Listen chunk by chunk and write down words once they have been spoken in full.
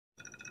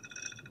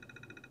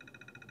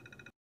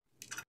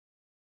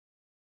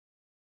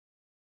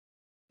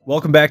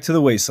Welcome back to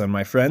the Wasteland,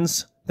 my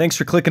friends. Thanks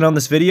for clicking on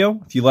this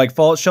video. If you like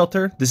Fallout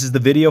Shelter, this is the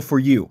video for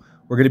you.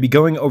 We're going to be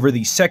going over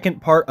the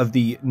second part of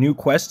the new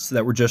quests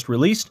that were just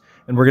released,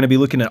 and we're going to be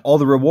looking at all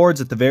the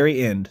rewards at the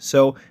very end.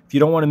 So, if you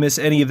don't want to miss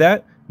any of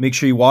that, make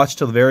sure you watch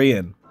till the very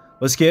end.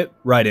 Let's get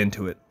right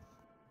into it.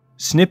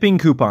 Snipping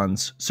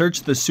coupons.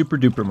 Search the Super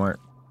Duper Mart.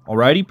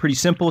 Alrighty, pretty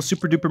simple.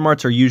 Super Duper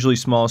Marts are usually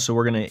small, so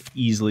we're going to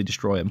easily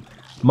destroy them.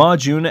 Ma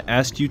June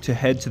asked you to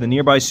head to the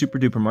nearby Super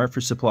Duper Mart for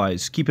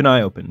supplies. Keep an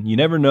eye open. You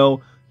never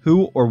know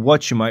who or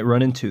what you might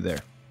run into there.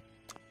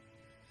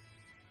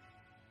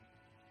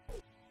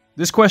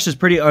 This quest is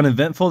pretty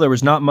uneventful. There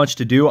was not much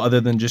to do other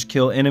than just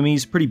kill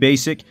enemies. Pretty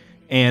basic.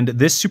 And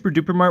this Super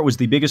Duper Mart was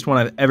the biggest one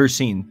I've ever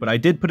seen. But I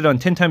did put it on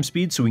 10 times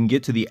speed so we can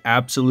get to the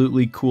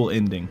absolutely cool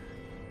ending.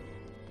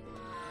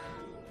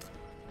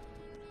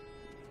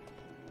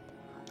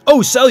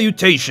 Oh,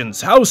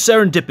 salutations! How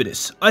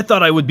serendipitous! I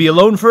thought I would be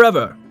alone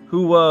forever!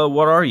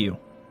 What are you?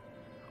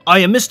 I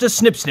am Mr.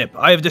 Snip Snip.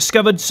 I have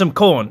discovered some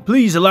corn.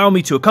 Please allow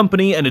me to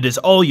accompany, and it is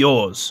all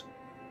yours.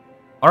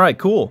 Alright,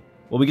 cool.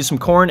 Well, we get some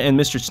corn and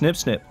Mr. Snip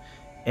Snip.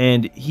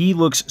 And he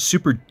looks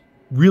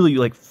really,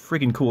 like,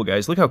 freaking cool,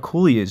 guys. Look how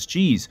cool he is.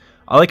 Jeez.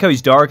 I like how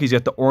he's dark. He's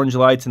got the orange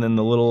lights and then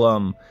the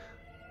little,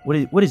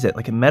 what is that?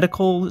 Like a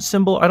medical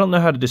symbol? I don't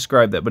know how to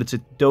describe that, but it's a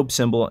dope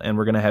symbol, and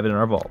we're gonna have it in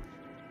our vault.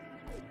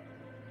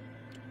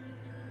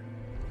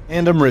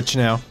 And I'm rich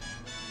now.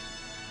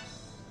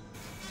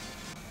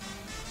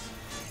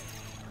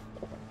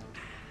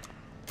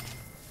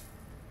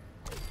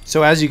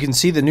 So as you can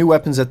see, the new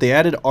weapons that they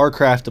added are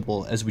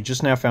craftable, as we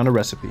just now found a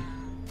recipe.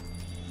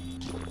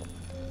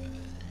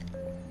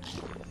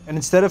 And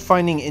instead of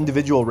finding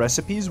individual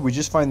recipes, we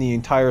just find the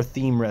entire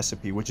theme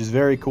recipe, which is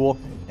very cool,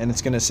 and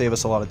it's going to save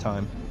us a lot of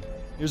time.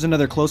 Here's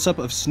another close-up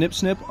of Snip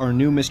Snip, our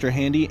new Mr.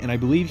 Handy, and I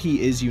believe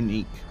he is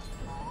unique.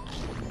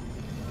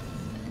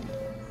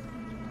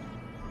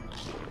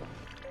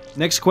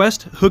 Next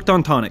quest, Hooked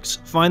on Tonics.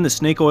 Find the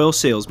snake oil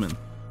salesman.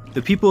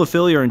 The people of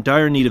Philly are in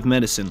dire need of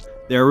medicine.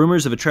 There are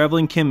rumors of a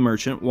traveling chem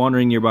merchant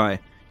wandering nearby.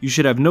 You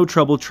should have no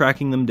trouble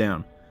tracking them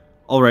down.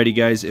 Alrighty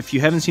guys, if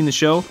you haven't seen the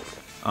show,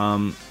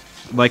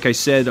 like I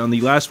said on the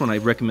last one, I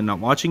recommend not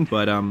watching,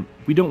 but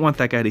we don't want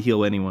that guy to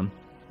heal anyone.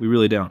 We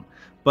really don't.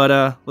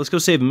 But let's go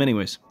save him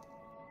anyways.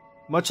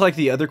 Much like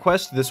the other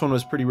quest, this one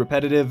was pretty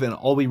repetitive, and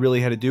all we really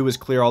had to do was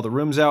clear all the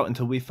rooms out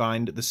until we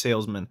find the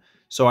salesman.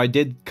 So I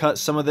did cut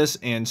some of this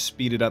and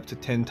speed it up to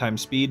 10 times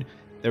speed.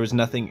 There was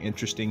nothing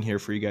interesting here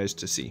for you guys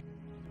to see.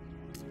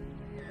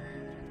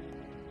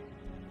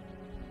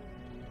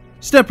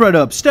 Step right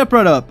up, step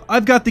right up.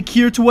 I've got the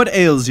cure to what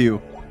ails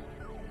you.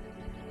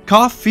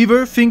 Cough,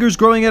 fever, fingers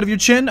growing out of your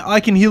chin, I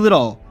can heal it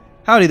all.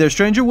 Howdy there,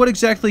 stranger. What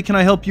exactly can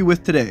I help you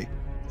with today?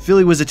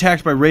 Philly was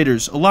attacked by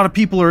raiders. A lot of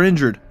people are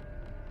injured.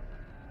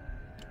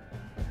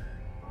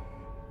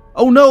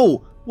 Oh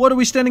no! What are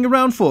we standing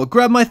around for?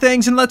 Grab my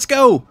things and let's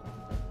go!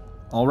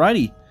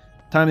 Alrighty.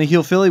 Time to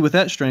heal Philly with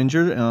that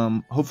stranger.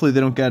 Hopefully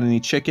they don't got any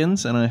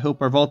chickens, and I hope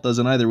our vault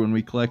doesn't either when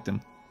we collect them.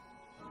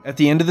 At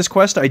the end of this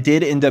quest, I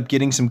did end up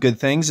getting some good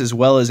things, as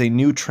well as a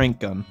new trank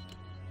gun.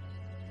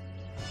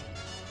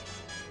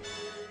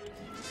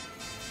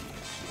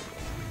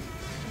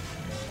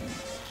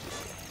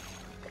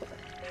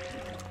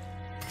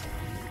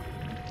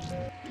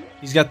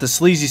 He's got the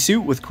sleazy suit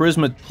with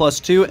charisma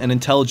 +2 and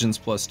intelligence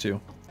 +2.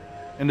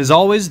 And as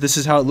always, this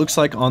is how it looks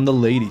like on the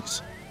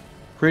ladies.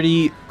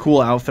 Pretty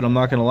cool outfit, I'm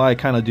not gonna lie, I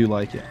kinda do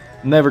like it.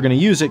 I'm never gonna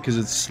use it because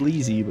it's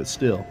sleazy, but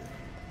still.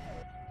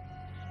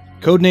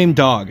 Codename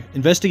Dog.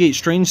 Investigate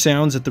strange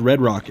sounds at the Red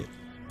Rocket.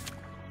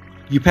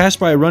 You passed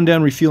by a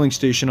rundown refueling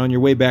station on your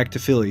way back to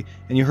Philly,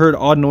 and you heard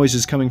odd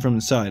noises coming from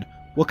inside.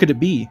 What could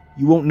it be?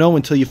 You won't know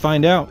until you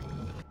find out.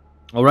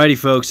 Alrighty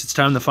folks, it's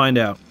time to find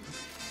out.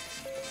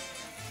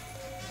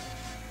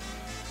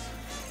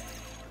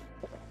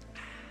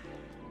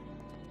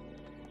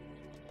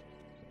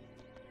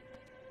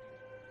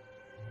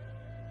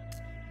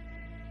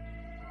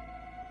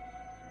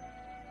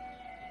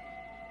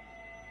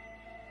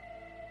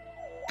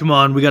 Come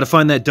on, we gotta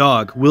find that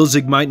dog.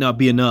 Wilzig might not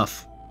be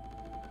enough.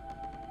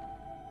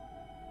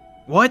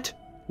 What?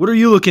 What are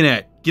you looking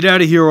at? Get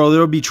out of here or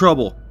there'll be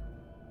trouble.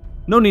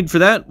 No need for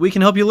that. We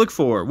can help you look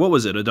for. What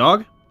was it, a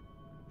dog?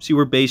 See,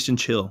 we're based in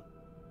chill.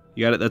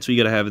 You got it? That's what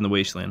you gotta have in the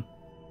wasteland.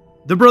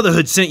 The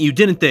Brotherhood sent you,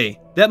 didn't they?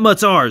 That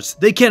mutt's ours.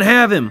 They can't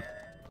have him.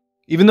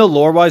 Even though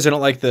lore-wise I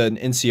don't like the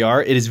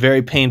NCR, it is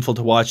very painful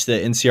to watch the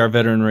NCR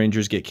veteran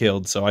rangers get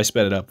killed, so I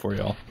sped it up for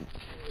y'all.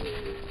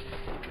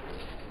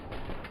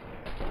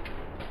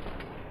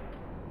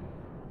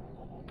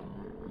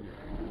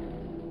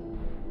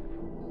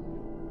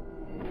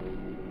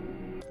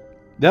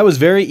 That was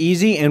very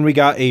easy, and we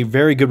got a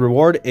very good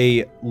reward,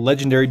 a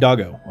legendary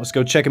doggo. Let's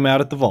go check him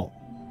out at the vault.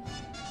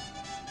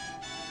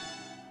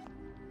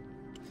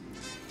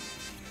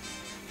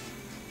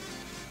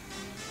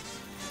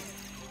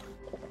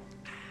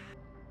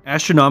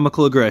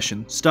 Astronomical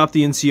aggression. Stop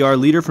the NCR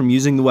leader from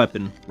using the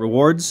weapon.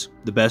 Rewards,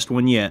 the best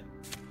one yet.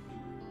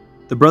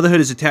 The Brotherhood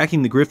is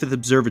attacking the Griffith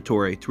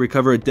Observatory to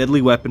recover a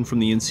deadly weapon from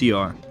the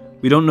NCR.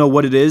 We don't know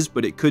what it is,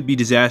 but it could be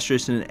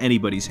disastrous in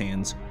anybody's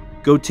hands.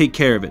 Go take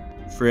care of it,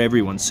 for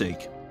everyone's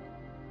sake.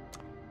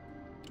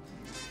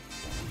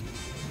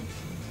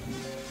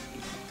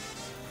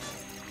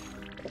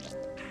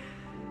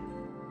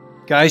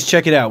 Guys,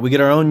 check it out. We get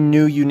our own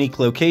new unique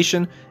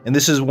location, and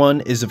this is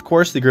of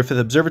course, the Griffith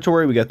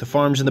Observatory. We got the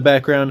farms in the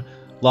background,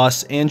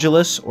 Los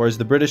Angeles, or as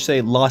the British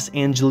say, Los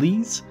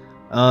Angeles.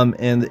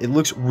 And it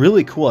looks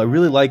really cool. I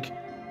really like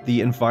the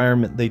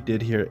environment they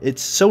did here.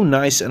 It's so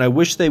nice, and I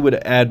wish they would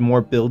add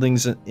more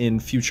buildings in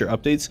future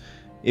updates.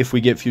 If we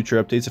get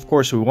future updates, of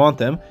course we want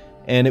them.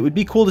 And it would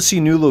be cool to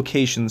see new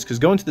locations, because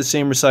going to the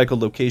same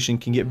recycled location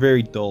can get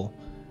very dull.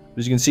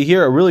 As you can see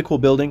here, a really cool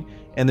building,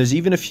 and there's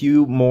even a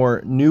few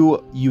more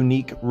new,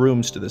 unique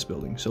rooms to this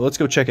building. So let's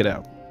go check it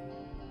out.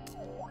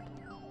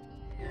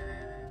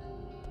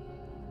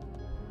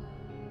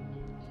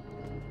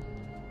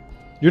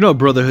 You're no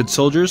Brotherhood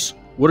soldiers.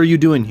 What are you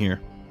doing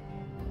here?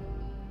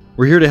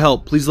 We're here to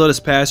help. Please let us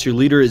pass. Your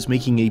leader is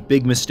making a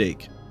big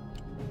mistake.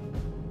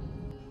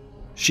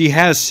 She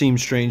has seemed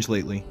strange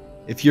lately.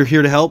 If you're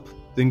here to help,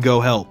 then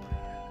go help.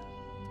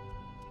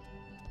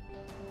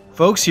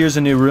 Folks, here's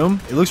a new room.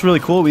 It looks really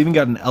cool. We even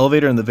got an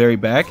elevator in the very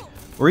back.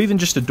 Or even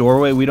just a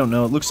doorway, we don't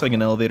know. It looks like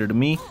an elevator to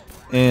me.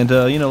 And,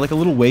 you know, like a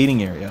little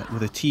waiting area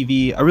with a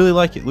TV. I really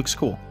like it. It looks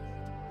cool.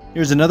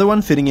 Here's another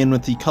one fitting in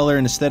with the color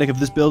and aesthetic of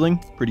this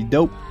building. Pretty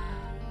dope.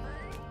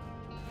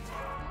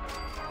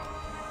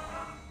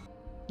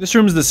 This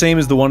room is the same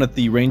as the one with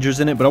the Rangers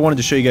in it, but I wanted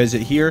to show you guys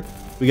it here.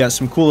 We got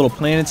some cool little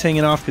planets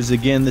hanging off because,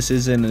 again, this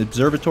is an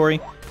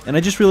observatory. And I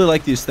just really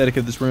like the aesthetic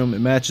of this room. It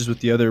matches with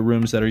the other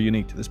rooms that are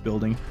unique to this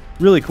building.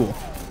 Really cool.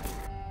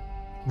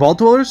 Vault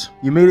Dwellers,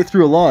 you made it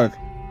through alive.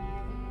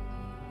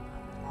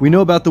 We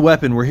know about the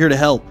weapon. We're here to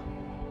help.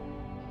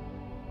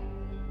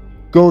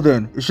 Go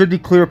then. It should be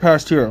clear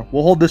past here.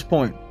 We'll hold this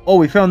point. Oh,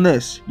 we found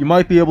this. You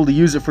might be able to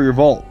use it for your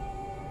vault.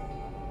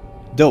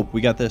 Dope.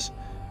 We got this.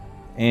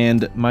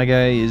 And my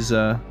guy is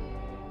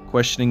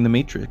questioning the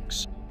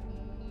Matrix.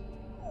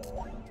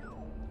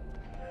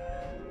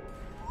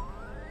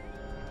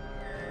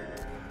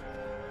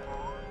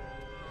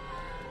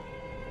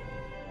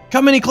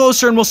 Come any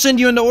closer and we'll send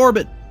you into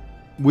orbit.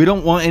 We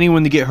don't want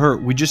anyone to get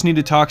hurt. We just need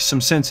to talk some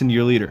sense into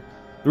your leader.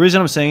 The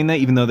reason I'm saying that,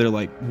 even though they're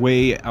like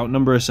way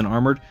outnumber us and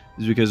armored,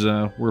 is because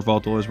we're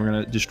Vault Dwellers. We're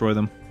gonna destroy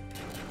them.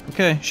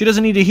 Okay, she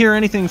doesn't need to hear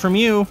anything from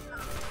you.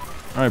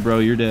 Alright, bro,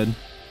 you're dead.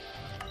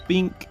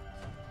 Bink.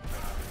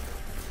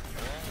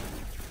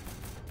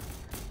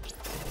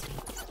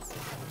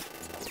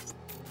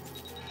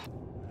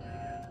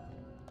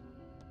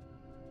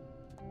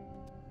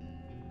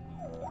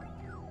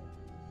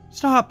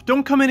 Stop!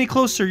 Don't come any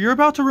closer! You're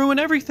about to ruin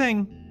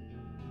everything!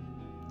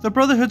 The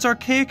Brotherhood's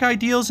archaic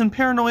ideals and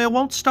paranoia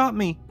won't stop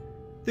me.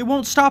 They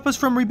won't stop us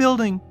from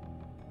rebuilding.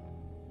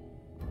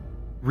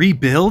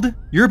 Rebuild?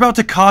 You're about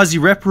to cause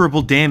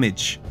irreparable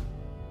damage.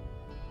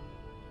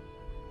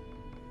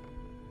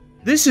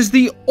 This is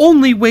the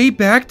only way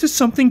back to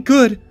something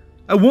good.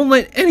 I won't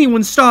let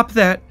anyone stop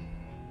that.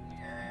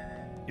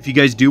 If you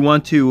guys do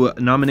want to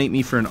nominate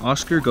me for an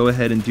Oscar, go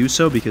ahead and do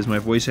so, because my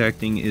voice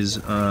acting is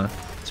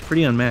it's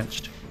pretty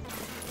unmatched.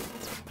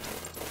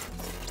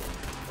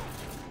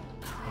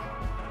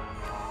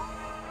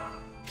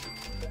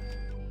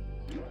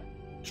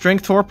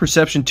 Strength 4,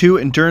 Perception 2,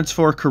 Endurance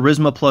 4,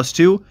 Charisma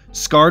 +2.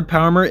 Scarred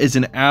Power Armor is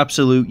an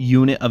absolute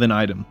unit of an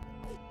item.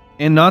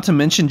 And not to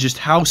mention just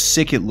how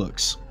sick it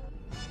looks.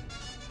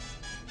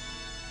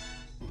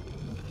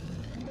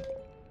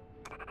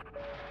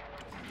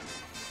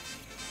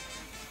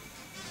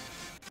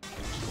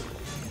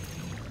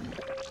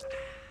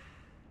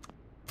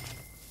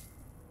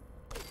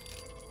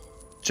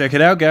 Check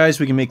it out, guys.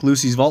 We can make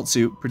Lucy's vault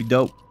suit. Pretty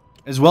dope.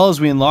 As well as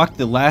we unlocked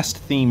the last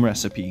theme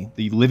recipe,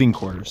 the living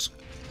quarters.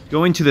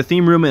 Going to the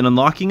theme room and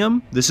unlocking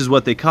them, this is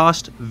what they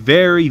cost.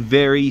 Very,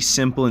 very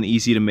simple and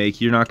easy to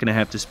make. You're not going to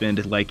have to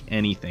spend like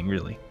anything,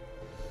 really.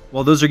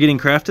 While those are getting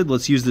crafted,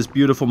 let's use this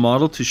beautiful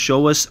model to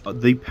show us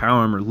the power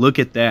armor. Look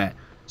at that.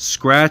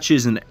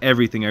 Scratches and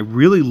everything. I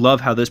really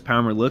love how this power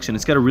armor looks, and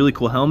it's got a really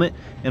cool helmet,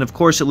 and of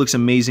course it looks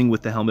amazing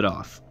with the helmet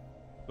off.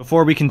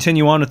 Before we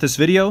continue on with this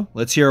video,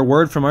 let's hear a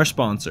word from our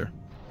sponsor.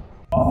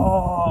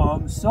 Oh,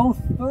 I'm so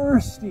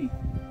thirsty.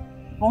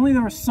 If only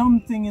there was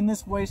something in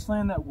this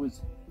wasteland that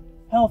was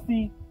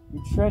healthy,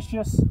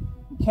 nutritious,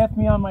 and kept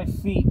me on my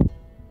feet.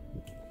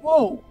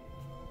 Whoa!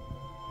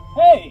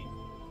 Hey!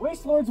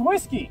 Waste Lord's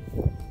whiskey!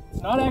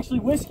 It's not actually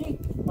whiskey,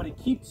 but it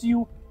keeps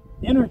you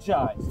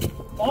energized,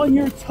 on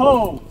your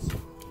toes,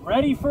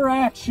 ready for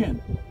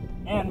action,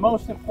 and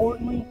most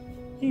importantly,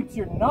 keeps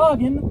your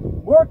noggin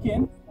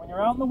working when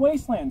you're out in the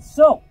wasteland.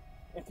 So,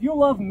 if you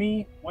love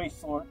me,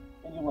 Waste Lord,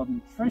 and you love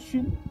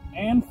nutrition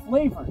and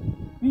flavor,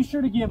 be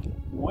sure to give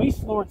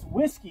Waste Lord's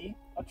whiskey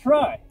a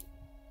try.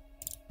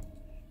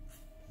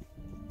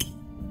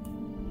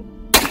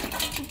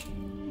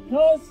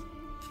 Because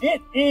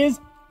it is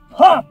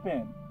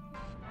poppin'!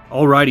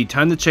 Alrighty,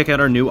 time to check out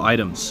our new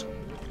items.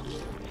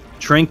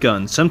 Trank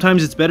gun.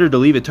 Sometimes it's better to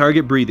leave a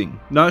target breathing.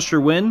 Not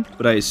sure when,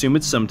 but I assume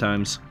it's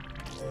sometimes.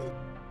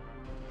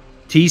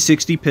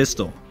 T60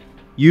 pistol.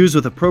 Use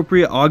with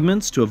appropriate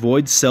augments to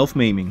avoid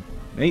self-maiming.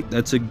 Hey,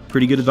 that's a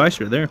pretty good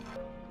advice right there.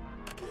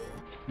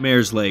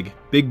 Mare's leg.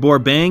 Big bore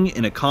bang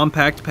in a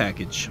compact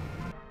package.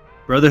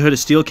 Brotherhood of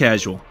Steel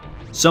casual.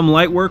 Some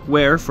light work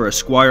wear for a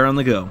squire on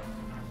the go.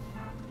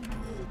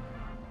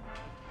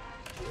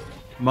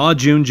 Ma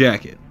June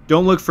jacket.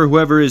 Don't look for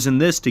whoever is in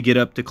this to get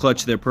up to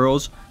clutch their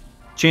pearls.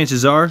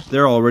 Chances are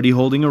they're already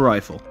holding a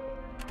rifle.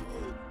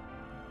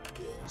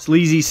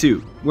 Sleazy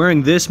suit.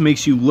 Wearing this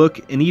makes you look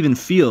and even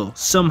feel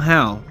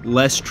somehow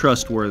less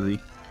trustworthy.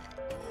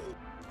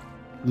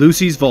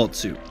 Lucy's vault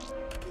suit.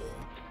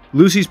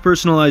 Lucy's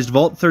personalized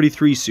Vault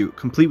 33 suit,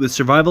 complete with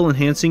survival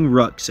enhancing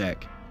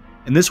rucksack.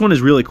 And this one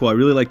is really cool. I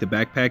really like the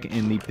backpack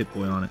and the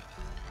Pip-Boy on it.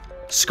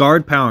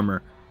 Scarred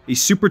Powermer. A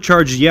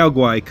supercharged Yao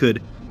Guai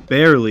could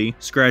barely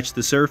scratch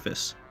the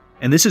surface.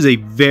 And this is a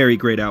very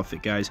great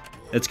outfit, guys.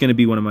 That's going to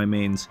be one of my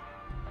mains.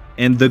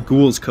 And the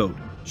Ghoul's coat.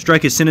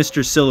 Strike a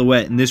sinister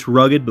silhouette in this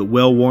rugged but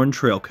well-worn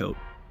trail coat.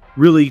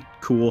 Really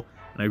cool,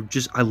 and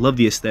I love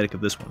the aesthetic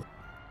of this one.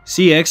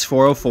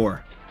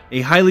 CX404.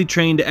 A highly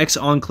trained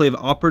ex-Enclave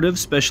operative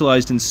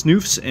specialized in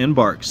snoofs and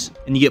barks.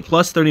 And you get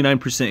plus 39%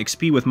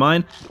 XP with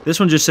mine. This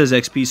one just says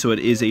XP, so it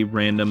is a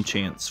random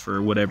chance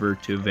for whatever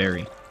to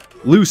vary.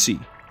 Lucy.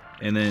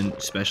 And then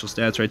special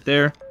stats right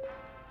there.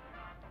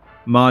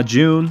 Ma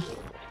June.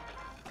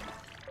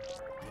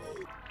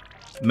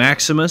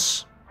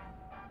 Maximus.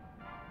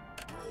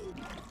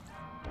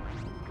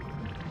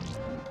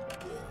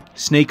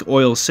 Snake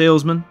Oil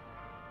Salesman.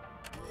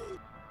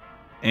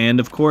 And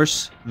of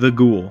course, the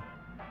Ghoul.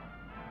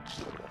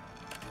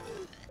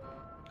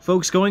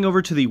 Folks, going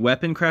over to the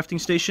weapon crafting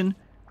station,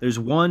 there's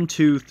 1,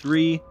 2,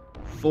 3,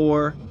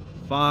 4,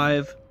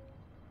 5,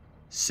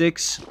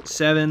 6,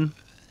 7,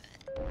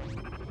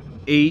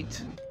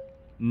 8,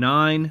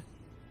 9,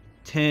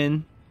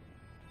 10,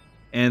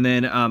 and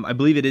then I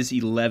believe it is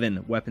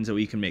 11 weapons that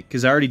we can make,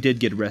 because I already did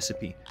get a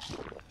recipe.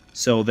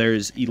 So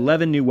there's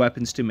 11 new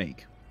weapons to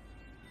make.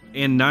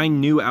 And 9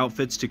 new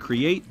outfits to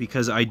create,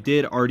 because I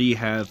did already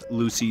have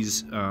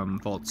Lucy's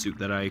vault suit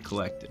that I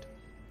collected.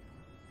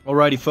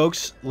 Alrighty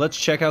folks, let's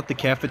check out the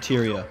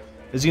cafeteria.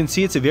 As you can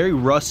see, it's a very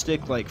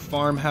rustic, like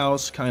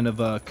farmhouse, kind of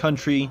a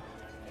country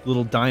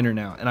little diner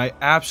now. And I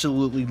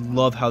absolutely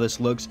love how this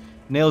looks.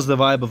 Nails the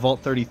vibe of Vault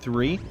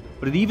 33,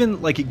 but it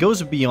even, like, it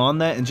goes beyond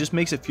that and just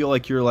makes it feel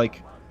like you're,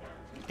 like,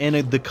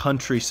 in the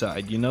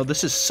countryside, you know?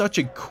 This is such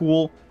a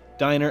cool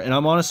diner, and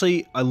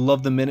I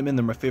love the Minutemen.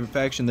 They're my favorite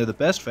faction. They're the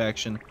best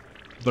faction,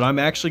 but I'm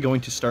actually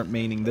going to start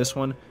maining this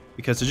one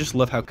because I just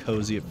love how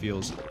cozy it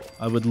feels.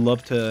 I would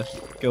love to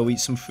go eat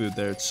some food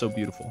there. It's so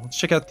beautiful. Let's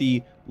check out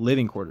the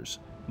living quarters.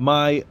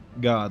 My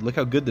god, look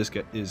how good this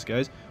is,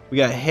 guys. We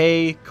got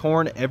hay,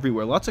 corn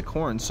everywhere. Lots of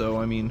corn, so,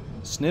 I mean,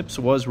 Snips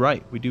was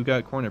right. We do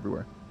got corn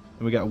everywhere.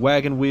 And we got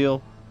wagon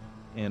wheel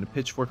and a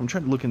pitchfork. I'm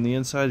trying to look in the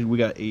inside. We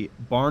got a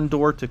barn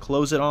door to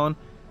close it on,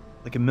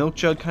 like a milk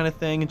jug kind of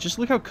thing. And just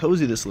look how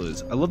cozy this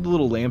is. I love the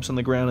little lamps on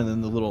the ground and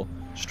then the little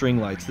string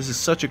lights. This is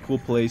such a cool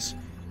place,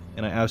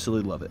 and I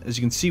absolutely love it. As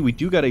you can see, we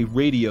do got a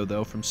radio,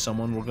 though, from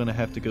someone. We're going to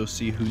have to go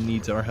see who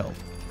needs our help.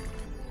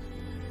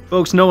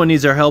 Folks, no one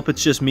needs our help.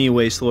 It's just me,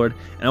 Wastelord.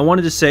 And I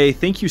wanted to say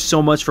thank you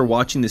so much for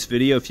watching this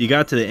video. If you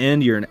got to the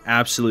end, you're an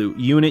absolute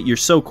unit. You're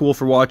so cool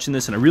for watching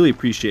this, and I really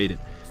appreciate it.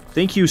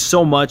 Thank you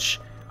so much.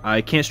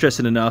 I can't stress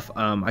it enough.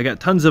 I got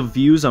tons of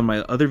views on my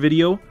other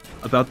video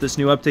about this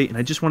new update, and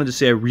I just wanted to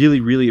say I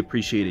really, really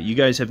appreciate it. You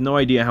guys have no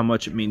idea how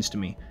much it means to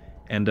me.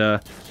 And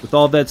with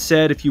all that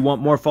said, if you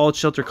want more Fallout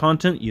Shelter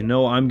content, you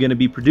know I'm going to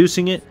be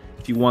producing it.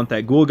 If you want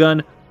that ghoul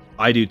gun,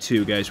 I do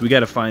too, guys. We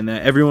got to find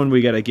that. Everyone,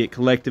 we got to get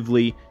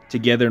collectively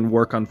together and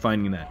work on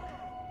finding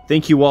that.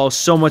 Thank you all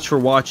so much for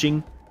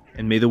watching,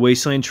 and may the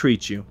Wasteland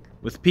treat you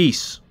with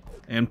peace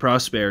and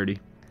prosperity.